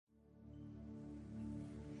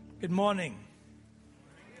Good morning.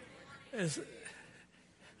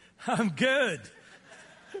 I'm good.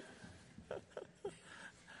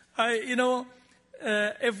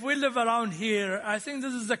 If we live around here, I think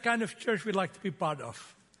this is the kind of church we'd like to be part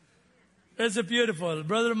of. It's beautiful.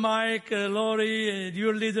 Brother Mike, Lori,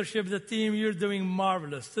 your leadership, the team, you're doing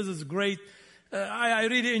marvelous. This is great. I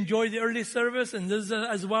really enjoyed the early service, and this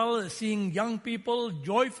as well, seeing young people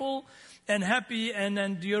joyful and happy.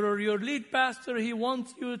 And your lead pastor, he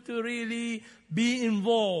wants you to really be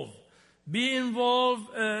involved. Be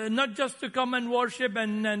involved, not just to come and worship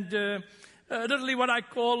and literally what I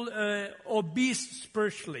call obese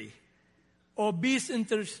spiritually, obese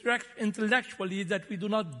intellectually, that we do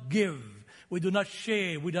not give. We do not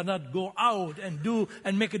share. We do not go out and do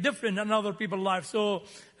and make a difference in other people's lives. So,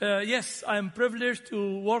 yes, I am privileged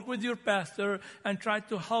to work with your pastor and try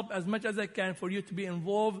to help as much as I can for you to be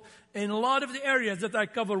involved in a lot of the areas that I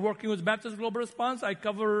cover, working with Baptist Global Response. I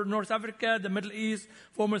cover North Africa, the Middle East,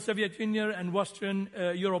 former Soviet Union, and Western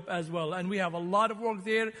Europe as well. And we have a lot of work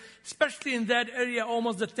there, especially in that area,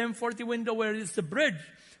 almost the 1040 window, where it's the bridge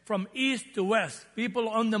from east to west. People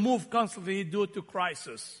on the move constantly due to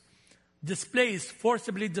crisis. Displaced,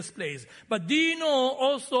 forcibly displaced. But do you know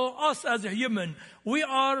also us as a human, we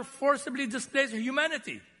are forcibly displaced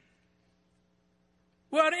humanity.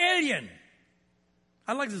 We are alien.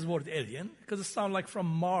 I like this word alien because it sounds like from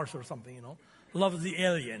Mars or something, Love the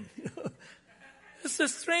alien. It's a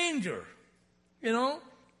stranger,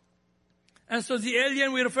 And so the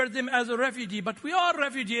alien, we refer to him as a refugee, but we are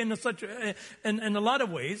refugee in a lot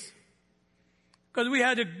of ways, because we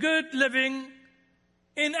had a good living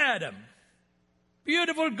in Adam.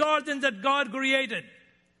 Beautiful garden that God created.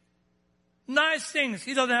 Nice things.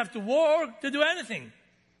 He doesn't have to work to do anything.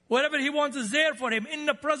 Whatever he wants is there for him, in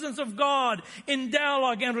the presence of God, in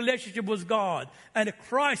dialogue and relationship with God. And a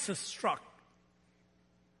crisis struck.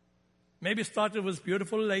 Maybe it started with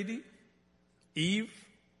beautiful lady, Eve.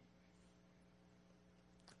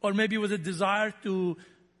 Or maybe with a desire to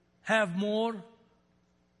have more.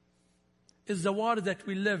 It's the water that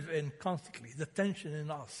we live in constantly, the tension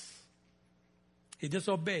in us. He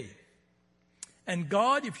disobeyed. And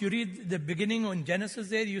God, if you read the beginning on Genesis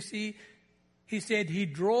there, you see, he said he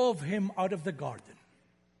drove him out of the garden.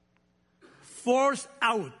 Forced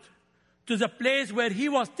out to the place where he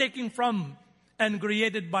was taken from and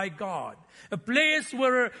created by God. A place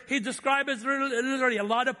where he described as literally a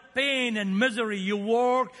lot of pain and misery. You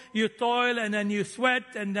work, you toil, and then you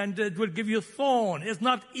sweat, and then it will give you thorn. It's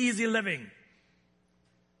not easy living.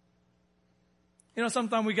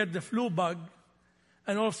 Sometimes we get the flu bug,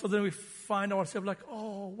 and all of a sudden we find ourselves like,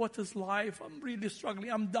 oh, what is life? I'm really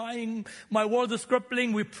struggling. I'm dying. My world is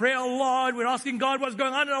crippling. We pray a lot. We're asking God what's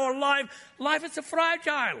going on in our life. Life is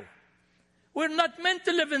fragile. We're not meant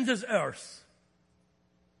to live in this earth.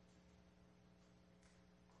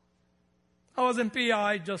 I was in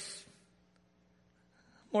PI just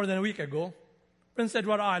more than a week ago. Prince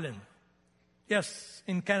Edward Island. Yes,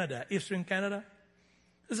 in Canada, eastern Canada.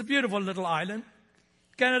 It's a beautiful little island.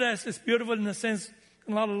 Canada is beautiful in the sense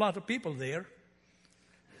not a lot of people there.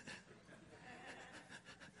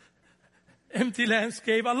 Empty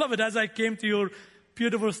landscape. I love it. As I came to your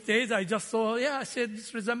beautiful state, I just saw, I said,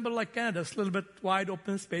 this resembles like Canada. It's a little bit wide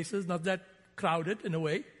open spaces, not that crowded in a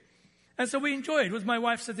way. And so we enjoyed it. With my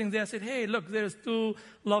wife sitting there, I said, hey, look, there's 2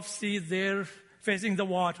 love seats there facing the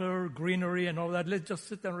water, greenery and all that. Let's just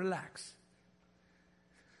sit and relax.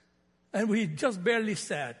 And we just barely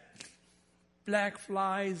sat. Black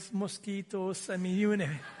flies, mosquitoes, you know.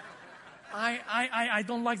 I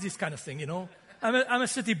don't like this kind of thing, I'm a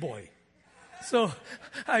city boy. So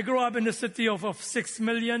I grew up in a city of 6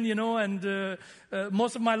 million, and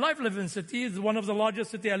most of my life I live in cities. One of the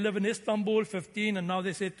largest cities, I live in Istanbul, 15, and now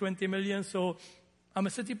they say 20 million. So I'm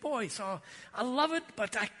a city boy. So I love it,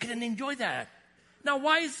 but I couldn't enjoy that. Now,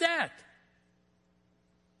 why is that?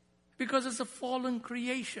 Because it's a fallen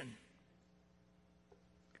creation.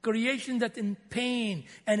 Creation that in pain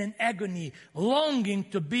and in agony, longing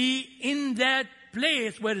to be in that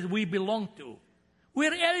place where we belong to.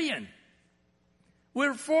 We're alien.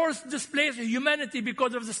 We're forced displaced humanity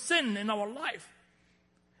because of the sin in our life.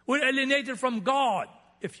 We're alienated from God,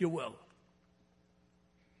 if you will.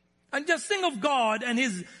 And just think of God and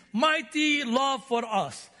His mighty love for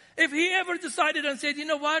us. If He ever decided and said, you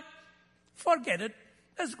know what? Forget it.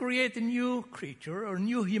 Let's create a new creature or a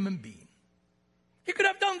new human being. He could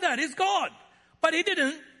have done that. He's God. But He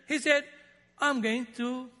didn't. He said, I'm going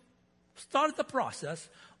to start the process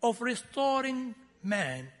of restoring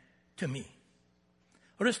man to me.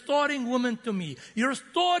 Restoring woman to me. You're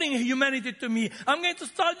restoring humanity to me. I'm going to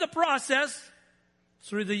start the process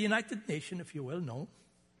through the United Nations, if you will know.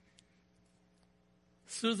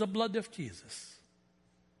 through the blood of Jesus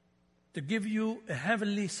to give you a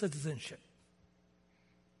heavenly citizenship.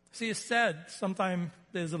 See, it's sad. Sometimes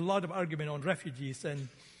there's a lot of argument on refugees and,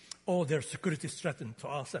 oh, their security is threatened to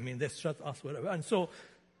us. I mean, they threaten us, whatever. And so,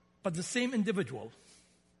 but the same individual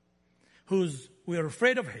we're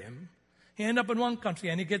afraid of him, he end up in one country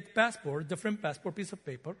and he gets different passport, piece of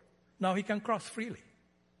paper. Now he can cross freely.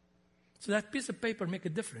 So that piece of paper make a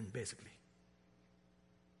difference, basically.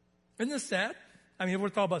 Isn't it sad? I mean, we're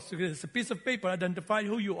talking about security. It's a piece of paper identify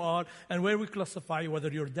who you are and where we classify whether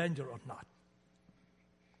you're danger or not.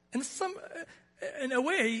 And in a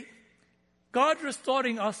way, God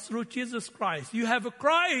restoring us through Jesus Christ. You have a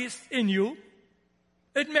Christ in you.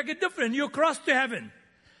 It make a difference. You cross to heaven.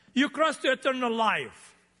 You cross to eternal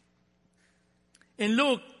life. In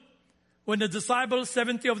Luke, when the disciples,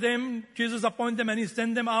 70 of them, Jesus appointed them and he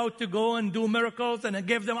sent them out to go and do miracles and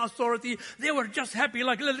gave them authority. They were just happy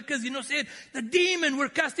like little kids, said, we're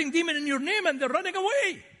casting demon in your name and they're running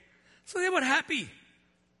away. So they were happy.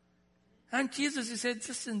 And Jesus, he said,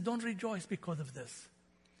 listen, don't rejoice because of this.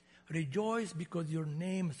 Rejoice because your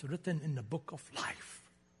name is written in the book of life.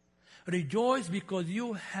 Rejoice because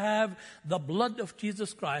you have the blood of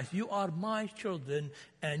Jesus Christ. You are my children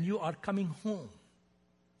and you are coming home.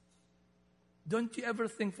 Don't you ever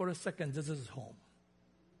think for a second this is home.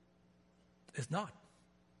 It's not.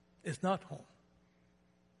 It's not home.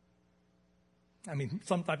 I mean,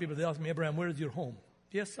 sometimes people, they ask me, Abraham, where is your home?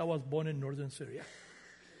 Yes, I was born in northern Syria.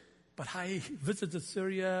 But I visited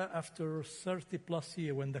Syria after 30 plus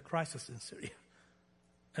years when the crisis in Syria.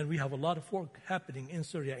 And we have a lot of work happening in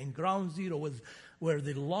Syria. In Ground Zero was where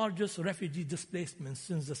the largest refugee displacement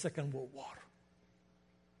since the Second World War.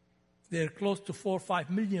 There are close to 4 or 5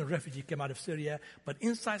 million refugees came out of Syria. But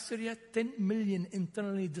inside Syria, 10 million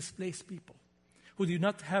internally displaced people who do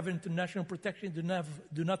not have international protection,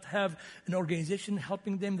 do not have an organization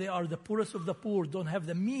helping them. They are the poorest of the poor, don't have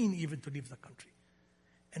the means even to leave the country.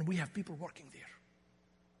 And we have people working there.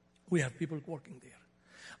 We have people working there.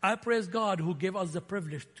 I praise God who gave us the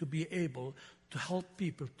privilege to be able to help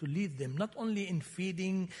people, to lead them, not only in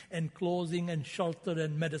feeding and clothing and shelter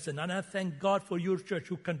and medicine. And I thank God for your church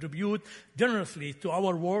who contribute generously to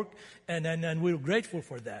our work, and we're grateful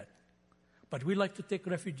for that. But we like to take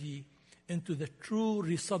refugee into the true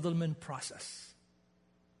resettlement process.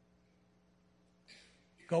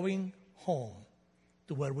 Going home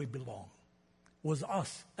to where we belong. Was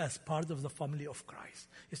us as part of the family of Christ.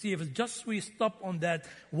 You see, if it's just we stop on that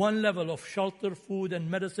one level of shelter, food, and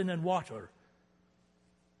medicine and water,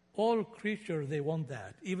 all creatures, they want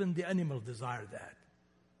that. Even the animal desire that.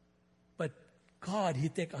 But God, He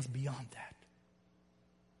take us beyond that.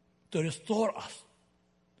 To restore us.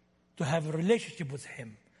 To have a relationship with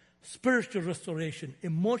Him. Spiritual restoration,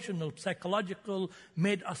 emotional, psychological,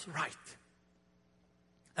 made us right.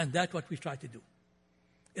 And that's what we try to do.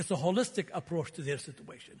 It's a holistic approach to their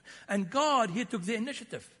situation. And God, He took the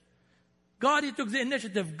initiative. God, He took the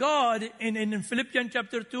initiative. God, in Philippians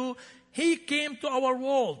chapter 2, He came to our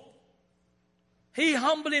world. He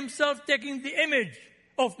humbled Himself, taking the image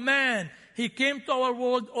of man. He came to our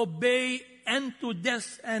world, obey unto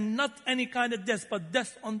death, and not any kind of death, but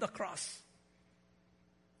death on the cross.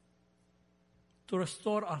 To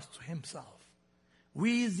restore us to Himself.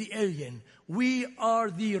 We the alien, we are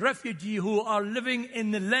the refugee who are living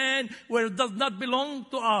in the land where it does not belong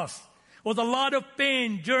to us. With a lot of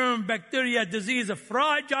pain, germ, bacteria, disease, a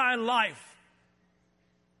fragile life.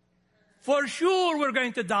 For sure we're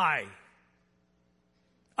going to die.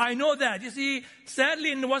 I know that. You see,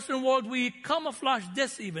 sadly in the Western world we camouflage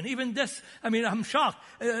death even death. I mean, I'm shocked.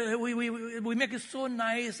 We make it so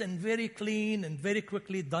nice and very clean and very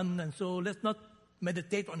quickly done, and so let's not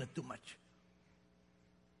meditate on it too much.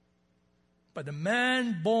 But a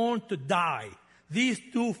man born to die, these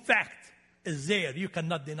two facts is there. You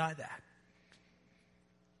cannot deny that.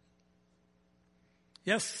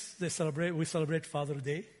 Yes, we celebrate Father's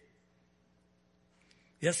Day.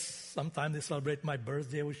 Yes, sometimes they celebrate my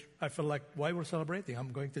birthday, which I feel like, why we're celebrating?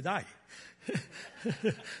 I'm going to die.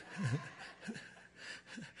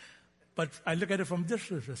 But I look at it from this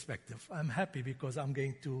perspective. I'm happy because I'm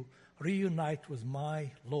going to reunite with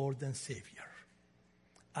my Lord and Savior.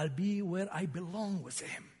 I'll be where I belong with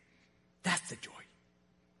Him. That's the joy.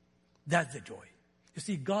 That's the joy. You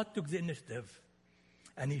see, God took the initiative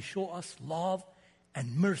and He showed us love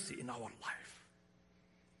and mercy in our life.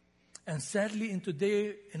 And sadly,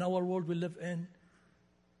 today, in our world we live in,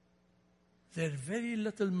 there's very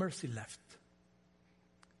little mercy left.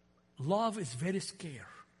 Love is very scarce.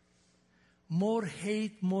 more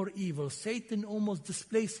hate, more evil. Satan almost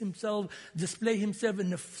display himself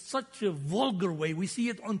in such a vulgar way. We see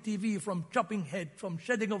it on TV, from chopping head, from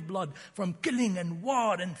shedding of blood, from killing and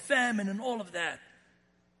war and famine and all of that.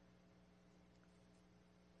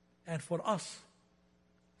 And for us,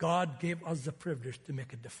 God gave us the privilege to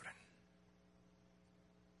make it different.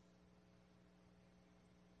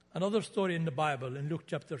 Another story in the Bible, in Luke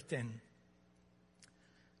chapter 10,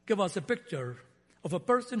 give us a picture of a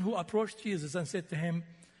person who approached Jesus and said to him,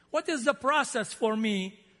 what is the process for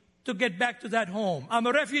me to get back to that home? I'm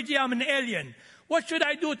a refugee, I'm an alien. What should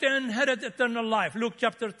I do to inherit eternal life? Luke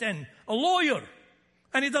chapter 10. A lawyer.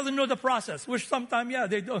 And he doesn't know the process, which sometimes,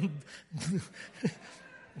 they don't.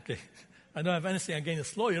 Okay. I don't have anything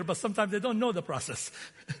against lawyer, but sometimes they don't know the process.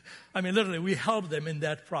 I mean, literally, we help them in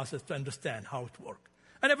that process to understand how it works.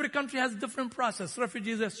 And every country has a different process.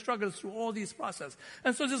 Refugees have struggled through all these processes.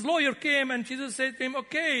 And so this lawyer came and Jesus said to him,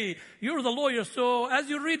 okay, you're the lawyer, so as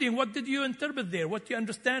you're reading, what did you interpret there? What do you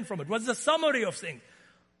understand from it? What's the summary of things?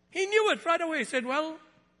 He knew it right away. He said, well,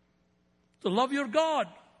 to love your God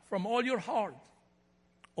from all your heart,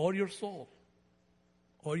 all your soul,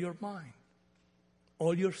 all your mind,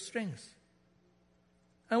 all your strength.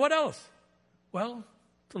 And what else? Well,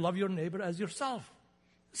 to love your neighbor as yourself.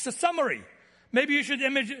 It's a summary. Maybe you should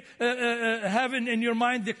have in your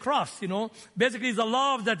mind the cross, Basically, the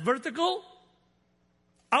love that's vertical,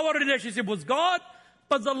 our relationship with God,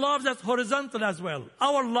 but the love that's horizontal as well.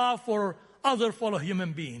 Our love for other fellow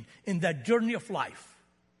human being in that journey of life.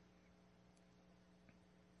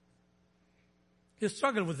 He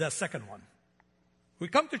struggled with that second one. We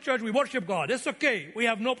come to church, we worship God. It's okay. We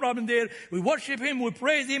have no problem there. We worship Him, we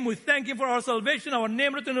praise Him, we thank Him for our salvation, our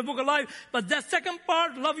name written in the book of life. But that second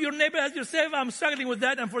part, love your neighbor as yourself, I'm struggling with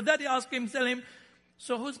that. And for that, he asked him, tell him,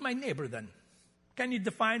 so who's my neighbor then? Can you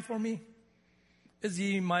define for me? Is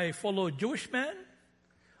he my fellow Jewish man?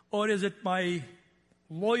 Or is it my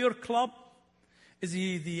lawyer club? Is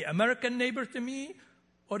he the American neighbor to me?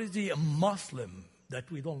 Or is he a Muslim that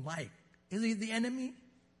we don't like? Is he the enemy?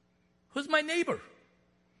 Who's my neighbor?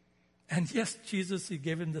 And yes, Jesus, He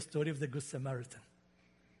gave him the story of the Good Samaritan.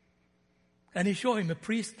 And He showed him a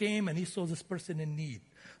priest came and he saw this person in need,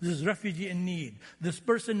 this refugee in need, this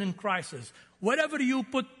person in crisis. Whatever you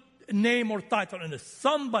put a name or title on it,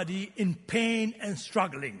 somebody in pain and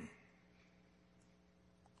struggling.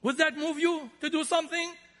 Would that move you to do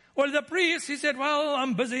something? Well, the priest, he said, well,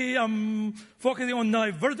 I'm busy. I'm focusing on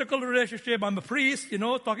my vertical relationship. I'm a priest,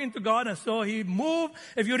 talking to God. And so he moved.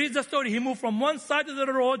 If you read the story, he moved from one side of the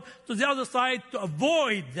road to the other side to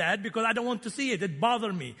avoid that because I don't want to see it. It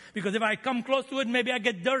bothers me. Because if I come close to it, maybe I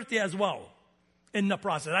get dirty as well in the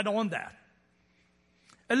process. I don't want that.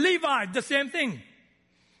 A Levite, the same thing.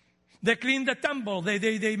 They clean the temple.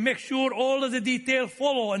 They make sure all of the details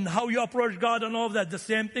follow and how you approach God and all of that. The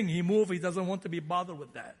same thing. He moved. He doesn't want to be bothered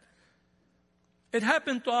with that. It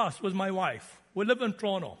happened to us with my wife. We live in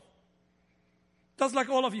Toronto. Just like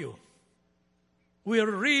all of you. We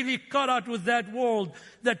are really cut out with that world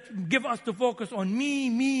that give us to focus on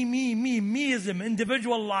meism,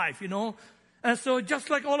 individual life, And so just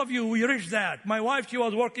like all of you, we reached that. My wife, she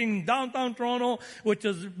was working downtown Toronto, which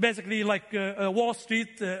is basically like Wall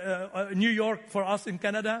Street, New York for us in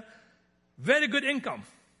Canada. Very good income.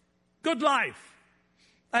 Good life.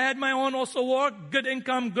 I had my own also work, good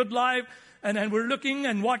income, good life. And we're looking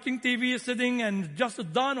and watching TV, sitting, and just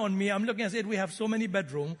dawned on me, I'm looking and said, we have so many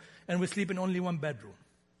bedrooms, and we sleep in only one bedroom.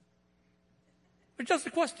 It's just a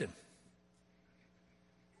question.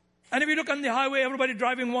 And if you look on the highway, everybody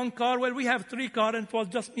driving one car. Well, we have 3 cars, and it was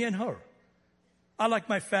just me and her. I like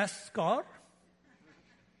my fast car.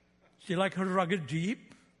 She likes her rugged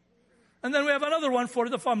Jeep. And then we have another one for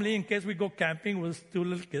the family in case we go camping with 2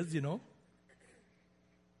 little kids,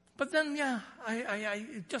 But then, I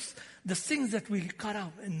just the things that we cut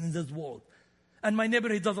out in this world. And my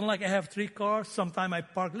neighbor, he doesn't like I have 3 cars. Sometimes I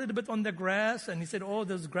park a little bit on the grass. And he said, oh,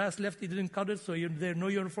 there's grass left. He didn't cut it. So there's no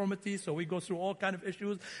uniformity. So we go through all kind of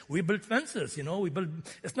issues. We build fences,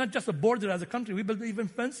 It's not just a border as a country. We build even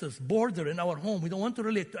fences, border in our home. We don't want to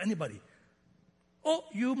relate to anybody. Oh,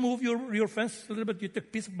 you move your fence a little bit. You took a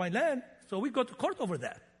piece of my land. So we go to court over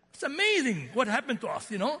that. It's amazing what happened to us,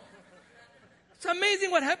 It's amazing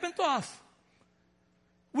what happened to us.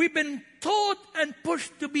 We've been taught and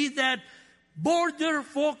pushed to be that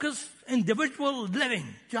border-focused individual living,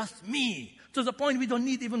 just me, to the point we don't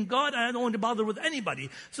need even God, and I don't want to bother with anybody.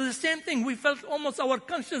 So the same thing, we felt almost our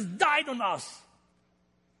conscience died on us.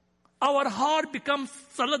 Our heart becomes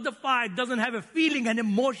solidified, doesn't have a feeling and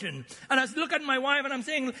emotion. And I look at my wife and I'm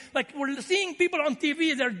saying, like, we're seeing people on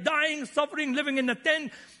TV, they're dying, suffering, living in a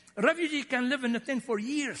tent. A refugee can live in a tent for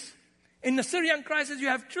years. In the Syrian crisis, you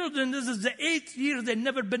have children. This is the 8th year they've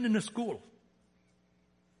never been in a school.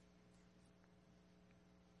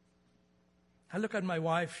 I look at my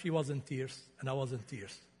wife, she was in tears, and I was in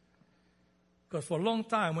tears. Because for a long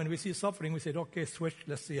time, when we see suffering, we said, okay, switch,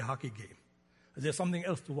 let's see a hockey game. There's something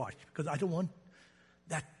else to watch, because I don't want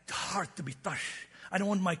that heart to be touched. I don't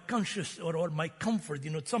want my conscience or my comfort,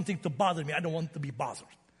 something to bother me. I don't want to be bothered.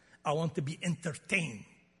 I want to be entertained.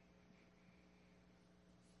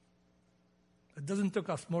 It doesn't take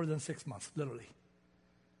us more than 6 months, literally.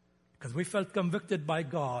 Because we felt convicted by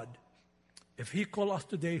God. If He called us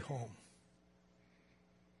today home,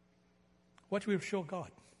 what will show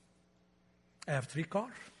God? I have 3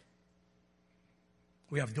 cars.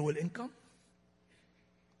 We have dual income.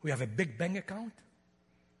 We have a big bank account.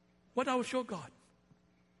 What I will show God?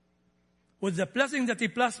 With the blessing that He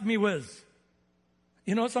blessed me with.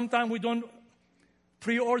 Sometimes we don't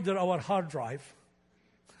pre-order our hard drive.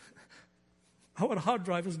 Our hard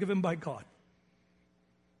drive is given by God.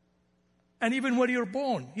 And even when you're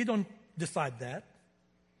born, you don't decide that.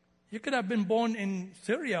 You could have been born in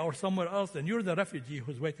Syria or somewhere else, and you're the refugee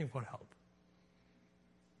who's waiting for help.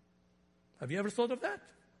 Have you ever thought of that?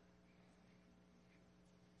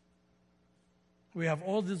 We have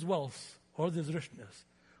all this wealth, all this richness,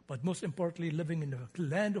 but most importantly, living in a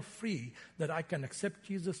land of free that I can accept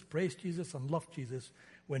Jesus, praise Jesus, and love Jesus.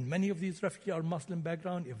 When many of these refugees are Muslim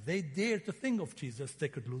background, if they dare to think of Jesus, they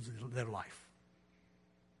could lose their life.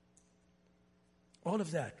 All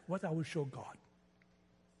of that, what I will show God.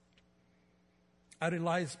 I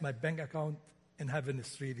realize my bank account in heaven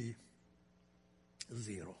is really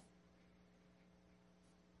 0.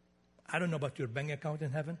 I don't know about your bank account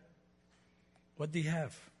in heaven. What do you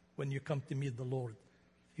have when you come to meet the Lord,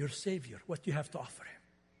 your Savior? What do you have to offer Him?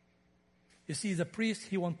 You see, the priest,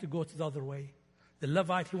 he wants to go to the other way. The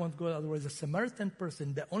Levite, he wants to go the other way. The Samaritan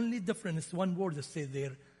person, the only difference is one word that says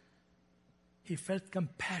there. He felt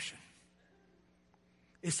compassion.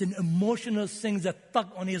 It's an emotional thing that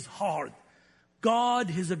tugged on his heart. God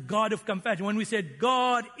is a God of compassion. When we said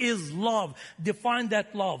God is love, define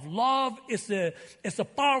that love. Love is a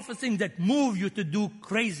powerful thing that moves you to do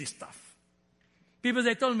crazy stuff. People,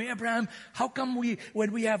 they told me, Abraham, how come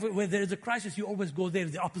when there is a crisis, you always go there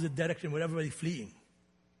in the opposite direction where everybody's fleeing?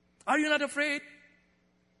 Are you not afraid?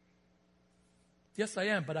 Yes, I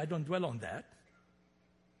am, but I don't dwell on that.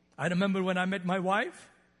 I remember when I met my wife,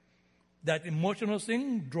 that emotional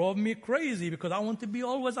thing drove me crazy because I want to be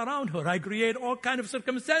always around her. I create all kind of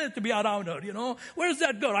circumstances to be around her, Where's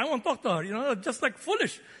that girl? I want to talk to her, just like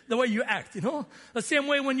foolish the way you act, The same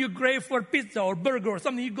way when you crave for pizza or burger or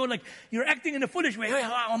something, you go like, you're acting in a foolish way. Hey,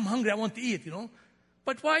 I'm hungry, I want to eat,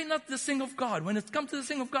 But why not the thing of God? When it comes to the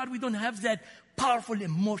thing of God, we don't have that powerful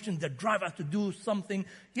emotion that drive us to do something,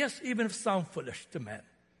 yes, even if it sounds foolish to man.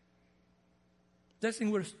 They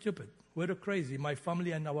think we're stupid. We're crazy, my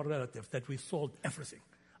family and our relatives, that we sold everything.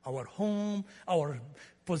 Our home, our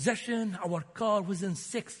possession, our car within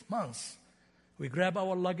 6 months. We grabbed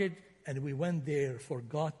our luggage and we went there for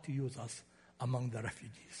God to use us among the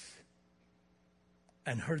refugees.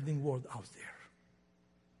 And hurting world out there.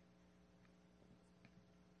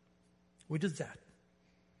 We did that.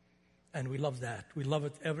 And we love that. We love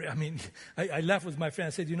it I laugh with my friend. I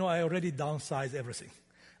said, I already downsized everything.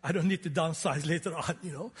 I don't need to downsize later on,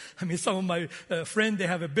 some of my friends, they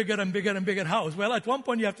have a bigger and bigger and bigger house. Well, at one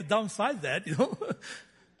point you have to downsize that,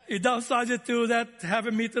 You downsize it to that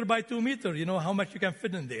 0.5 meter by 2 meter, how much you can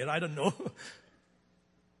fit in there. I don't know.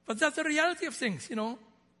 But that's the reality of things,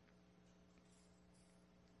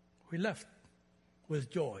 We left with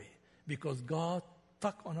joy because God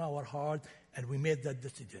tugged on our heart and we made that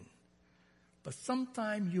decision. But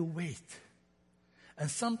sometimes you wait. And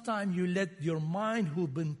sometimes you let your mind, who's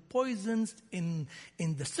been poisoned in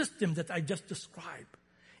the system that I just described,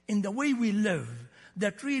 in the way we live,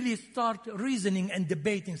 that really start reasoning and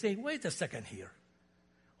debating, saying, wait a second here.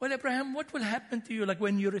 Well, Abraham, what will happen to you like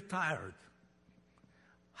when you're retired?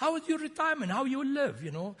 How is your retirement? How you live,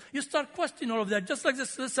 You start questioning all of that. Just like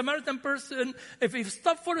the Samaritan person, if he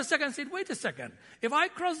stopped for a second and said, wait a second. If I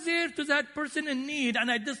cross there to that person in need and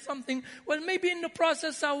I did something, well, maybe in the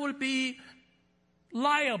process I will be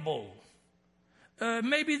liable.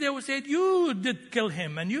 Maybe they will say, you did kill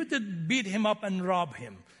him and you did beat him up and rob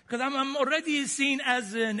him. Because I'm already seen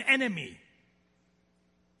as an enemy.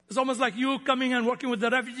 It's almost like you coming and working with the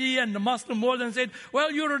refugee and the Muslim world and said,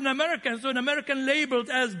 well, you're an American, so an American labeled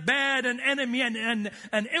as bad and enemy and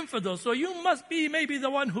infidel. So you must be maybe the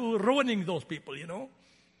one who ruining those people,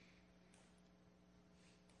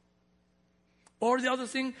 Or the other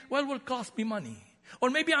thing, well, will cost me money. Or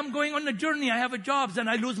maybe I'm going on a journey, I have a job, then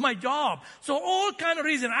I lose my job. So all kind of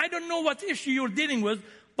reason. I don't know what issue you're dealing with,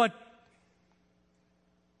 but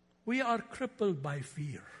we are crippled by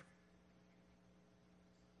fear.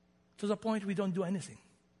 To the point we don't do anything.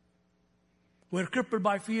 We're crippled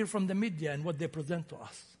by fear from the media and what they present to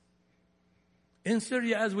us. In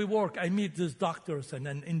Syria, as we work, I meet these doctors and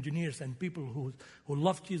engineers and people who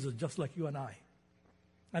love Jesus just like you and I.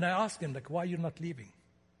 And I ask them, why you're not leaving?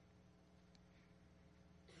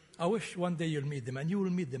 I wish one day you'll meet them, and you will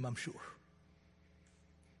meet them, I'm sure.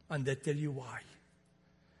 And they tell you why.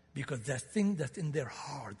 Because that thing that's in their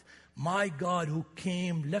heart, my God who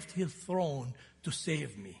came, left his throne to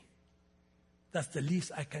save me. That's the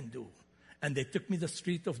least I can do. And they took me the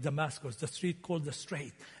street of Damascus, the street called the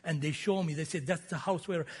Straight, and they showed me, they said, that's the house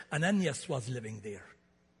where Ananias was living there,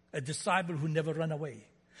 a disciple who never ran away.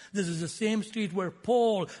 This is the same street where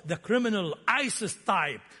Paul, the criminal, ISIS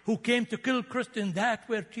type, who came to kill Christians, that's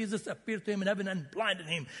where Jesus appeared to him in heaven and blinded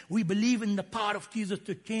him. We believe in the power of Jesus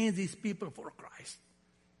to change these people for Christ.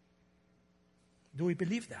 Do we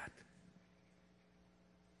believe that?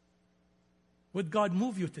 Would God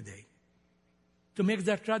move you today to make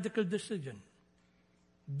that radical decision?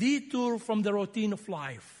 Detour from the routine of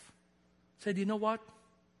life. Said, you know what?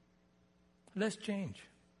 Let's change.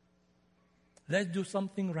 Let's do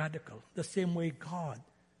something radical. The same way God,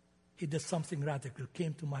 he did something radical,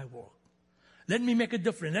 came to my world. Let me make a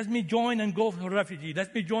difference. Let me join and go for refugee.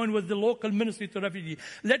 Let me join with the local ministry to refugee.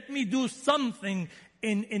 Let me do something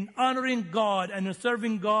in honoring God and in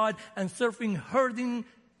serving God and serving hurting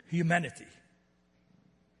humanity.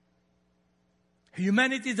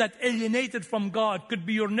 Humanity that alienated from God. Could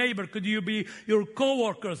be your neighbor, could you be your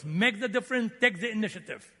co-workers. Make the difference, take the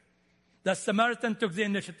initiative. The Samaritan took the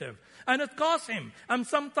initiative. And it cost him. And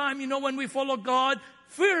sometimes, when we follow God,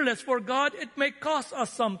 fearless for God, it may cost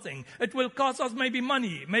us something. It will cost us maybe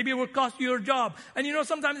money. Maybe it will cost you your job. And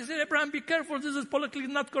sometimes they say, Abraham, be careful. This is politically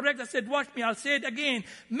not correct. I said, watch me. I'll say it again.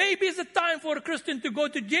 Maybe it's a time for a Christian to go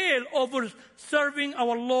to jail over serving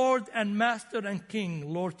our Lord and Master and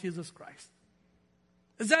King, Lord Jesus Christ.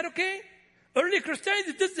 Is that okay? Early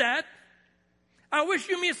Christianity did that. I wish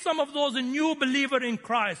you meet some of those new believers in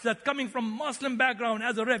Christ that coming from Muslim background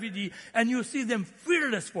as a refugee, and you see them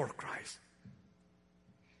fearless for Christ.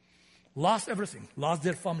 Lost everything, lost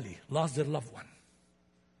their family, lost their loved one.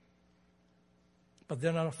 But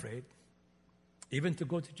they're not afraid even to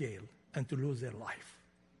go to jail and to lose their life.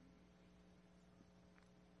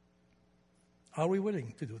 Are we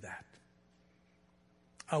willing to do that?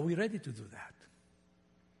 Are we ready to do that?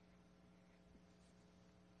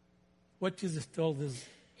 What Jesus told this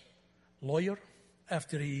lawyer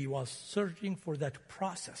after he was searching for that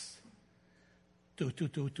process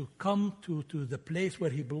to come to the place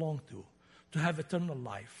where he belonged to have eternal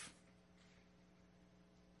life.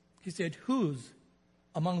 He said, whose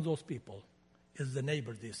among those people is the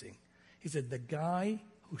neighbor this thing? He said, the guy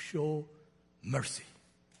who show mercy.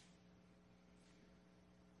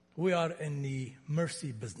 We are in the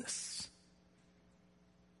mercy business.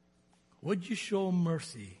 Would you show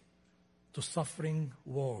mercy to suffering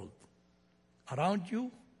world around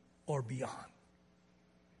you or beyond?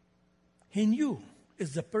 He knew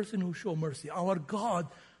it's the person who show mercy. Our God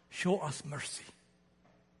show us mercy.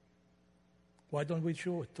 Why don't we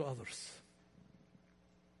show it to others?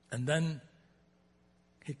 And then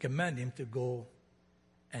he commanded him to go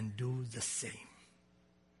and do the same.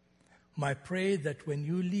 My prayer that when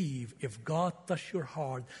you leave, if God touch your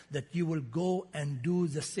heart, that you will go and do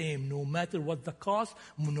the same, no matter what the cost,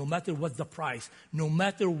 no matter what the price, no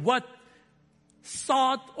matter what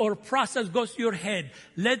thought or process goes to your head.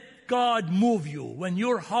 Let God move you. When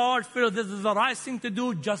your heart feels this is the right thing to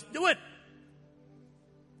do, just do it.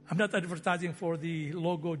 I'm not advertising for the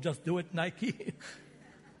logo, just do it, Nike.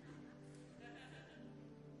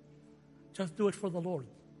 Just do it for the Lord.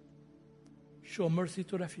 Show mercy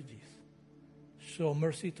to refugees. Show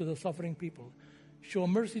mercy to the suffering people. Show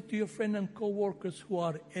mercy to your friends and co-workers who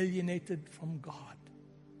are alienated from God.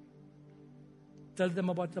 Tell them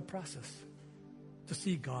about the process to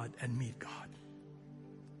see God and meet God.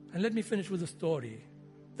 And let me finish with a story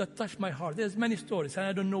that touched my heart. There's many stories, and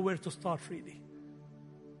I don't know where to start really.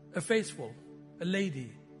 A faithful, a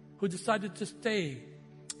lady who decided to stay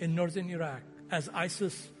in northern Iraq as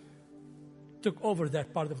ISIS took over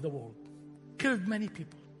that part of the world. Killed many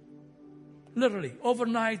people. Literally,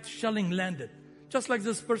 overnight shelling landed. Just like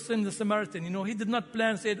this person, the Samaritan, he did not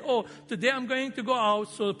plan, said, today I'm going to go out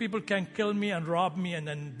so people can kill me and rob me and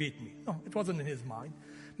then beat me. No, it wasn't in his mind.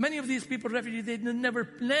 Many of these people, refugees, they never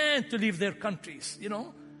planned to leave their countries,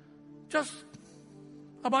 just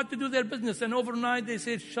about to do their business. And overnight they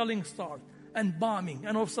said shelling start. and bombing.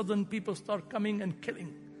 And all of a sudden, people start coming and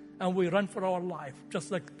killing. And we run for our life,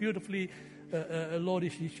 just like beautifully Lori,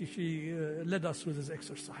 she led us through this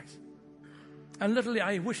exercise. And literally,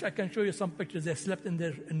 I wish I can show you some pictures. They slept in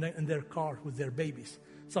their car with their babies.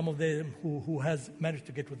 Some of them who has managed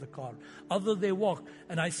to get with the car. Others, they walk.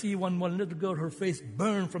 And I see one little girl, her face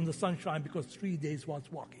burned from the sunshine because 3 days was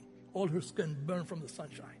walking. All her skin burned from the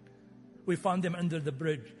sunshine. We found them under the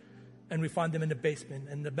bridge. And we found them in the basement,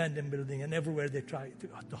 in the abandoned building, and everywhere they tried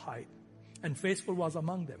to hide. And Faithful was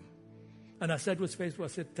among them. And I said with Faithful, I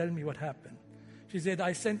said, tell me what happened. She said,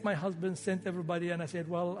 I sent my husband, sent everybody, and I said,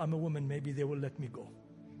 well, I'm a woman, maybe they will let me go.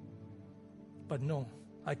 But no,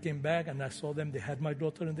 I came back and I saw them, they had my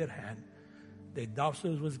daughter in their hand. They doused her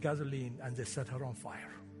with gasoline and they set her on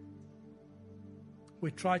fire.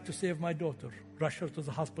 We tried to save my daughter, rush her to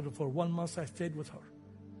the hospital. For 1 month I stayed with her,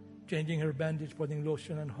 changing her bandage, putting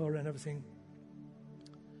lotion on her and everything.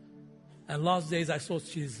 And last days I saw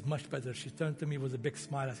she's much better. She turned to me with a big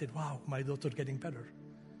smile. I said, wow, my daughter's getting better.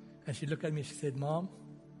 And she looked at me, she said, Mom,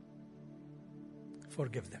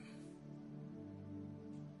 forgive them.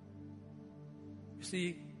 You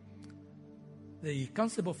see, the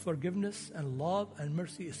concept of forgiveness and love and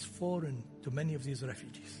mercy is foreign to many of these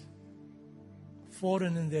refugees.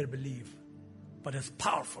 Foreign in their belief, but it's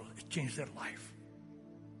powerful. It changed their life.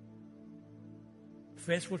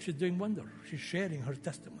 Faithful, she's doing wonder. She's sharing her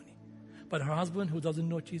testimony. But her husband, who doesn't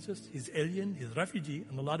know Jesus, he's alien, he's refugee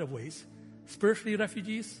in a lot of ways. Spiritually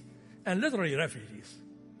refugees and literally refugees.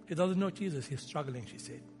 He doesn't know Jesus. He's struggling, she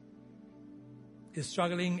said. He's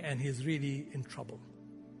struggling and he's really in trouble,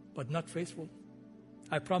 but not Faithful.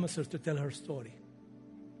 I promised her to tell her story.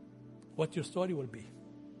 What your story will be.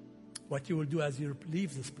 What you will do as you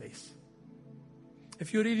leave this place.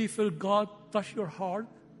 If you really feel God touch your heart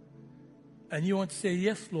and you want to say,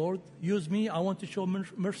 yes, Lord, use me. I want to show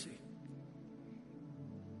mercy.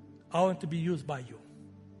 I want to be used by you.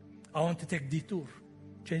 I want to take detour,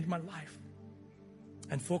 change my life,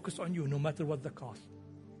 and focus on you no matter what the cost.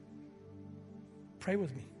 Pray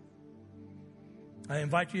with me. I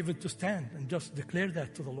invite you even to stand and just declare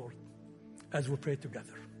that to the Lord as we pray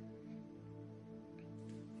together.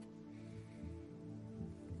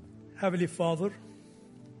 Heavenly Father,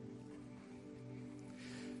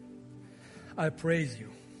 I praise you.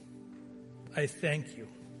 I thank you.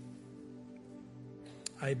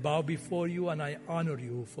 I bow before you and I honor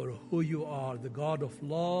you for who you are, the God of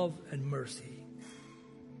love and mercy.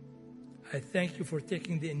 I thank you for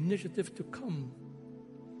taking the initiative to come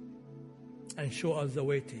and show us the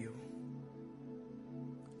way to you.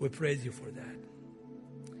 We praise you for that.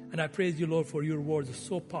 And I praise you, Lord, for your words are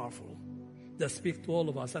so powerful that speak to all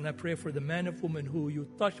of us. And I pray for the man and woman who you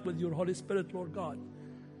touch with your Holy Spirit, Lord God,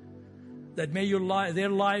 that may their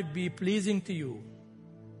life be pleasing to you,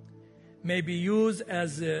 may be used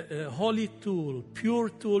as a holy tool, pure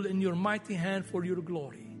tool in your mighty hand for your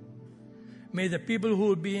glory. May the people who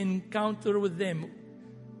will be in encounter with them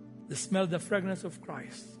smell the fragrance of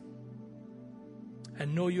Christ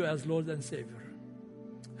and know you as Lord and Savior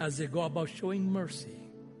as they go about showing mercy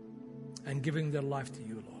and giving their life to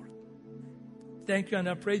you, Lord. Thank you, and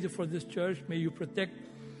I praise you for this church. May you protect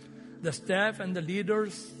the staff and the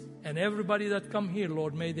leaders and everybody that come here,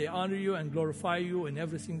 Lord. May they honor you and glorify you in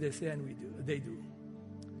everything they say and they do.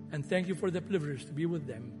 And thank you for the privilege to be with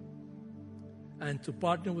them and to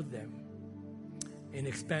partner with them in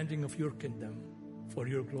expanding of your kingdom for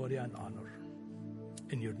your glory and honor.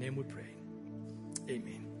 In your name we pray.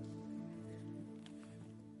 Amen.